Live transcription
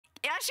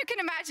as you can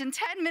imagine,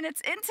 10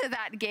 minutes into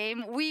that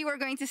game, we were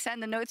going to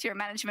send a note to your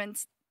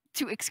management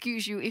to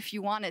excuse you if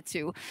you wanted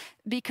to,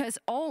 because,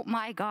 oh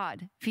my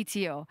God,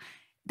 Vetheo,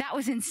 that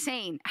was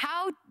insane.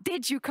 How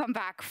did you come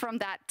back from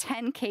that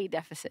 10K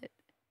deficit?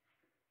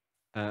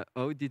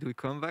 How did we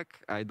come back?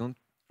 I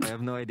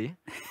have no idea.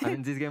 I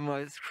mean, this game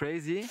was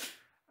crazy.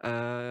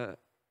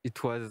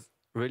 It was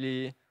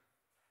really,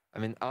 I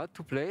mean, hard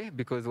to play,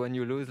 because when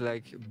you lose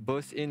like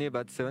both inhib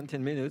at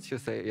 17 minutes, you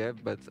say, yeah,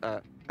 but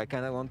I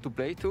kind of want to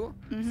play too.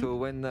 So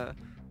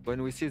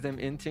when we see them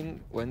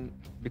hinting,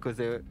 because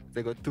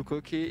they got too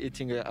cocky,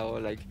 hitting our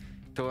like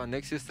tower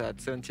nexus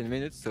at 17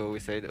 minutes, so we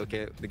said,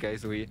 okay, the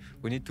guys, we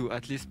need to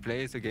at least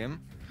play the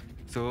game.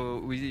 So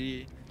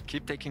we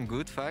keep taking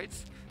good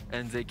fights,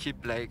 and they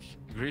keep like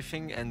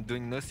griefing and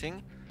doing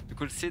nothing. You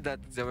could see that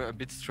they were a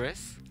bit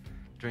stressed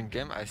during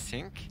game, I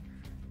think,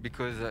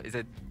 because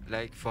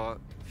like for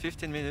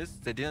 15 minutes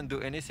they didn't do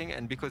anything,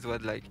 and because we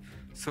had like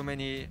so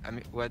many, I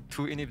mean, we had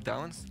 2 inhib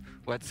downs,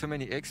 we had so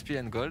many XP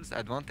and golds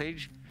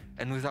advantage,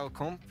 and with our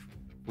comp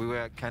we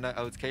were kind of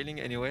outscaling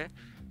anyway,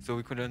 so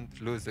we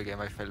couldn't lose the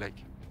game, I felt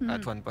like,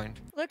 at one point.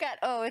 Look at,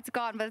 oh, it's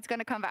gone, but it's going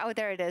to come back. Oh,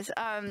 there it is.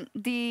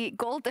 The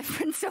goal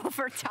difference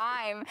over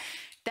time,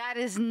 that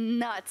is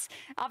nuts.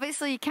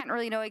 Obviously, you can't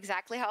really know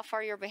exactly how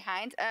far you're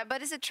behind,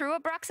 but is it true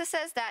what Braxa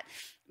says, that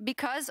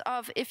because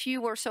of if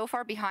you were so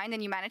far behind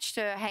and you managed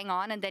to hang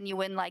on and then you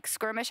win like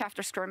skirmish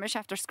after skirmish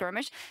after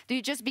skirmish, do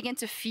you just begin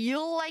to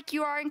feel like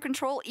you are in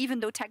control, even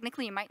though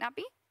technically you might not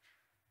be?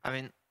 I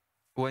mean,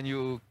 when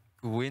you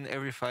win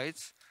every fight,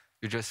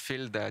 you just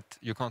feel that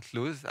you can't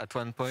lose. At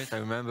one point, I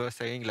remember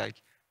saying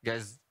like,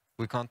 guys,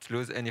 we can't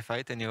lose any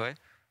fight anyway,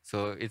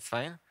 so it's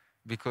fine,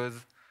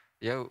 because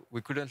yeah,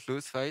 we couldn't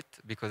lose fight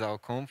because our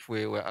comp,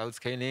 we were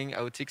outscaling,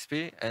 out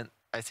XP, and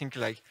I think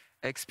like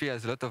XP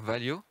has a lot of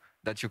value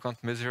that you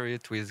can't measure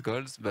it with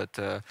golds, but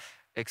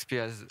XP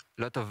has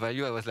a lot of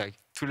value. I was like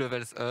 2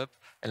 levels up,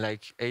 and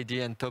like AD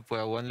and top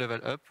were 1 level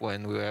up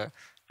when we were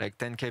like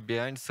 10K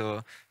behind.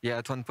 So yeah,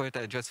 at one point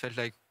I just felt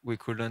like we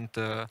couldn't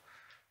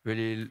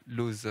really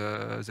lose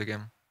the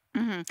game.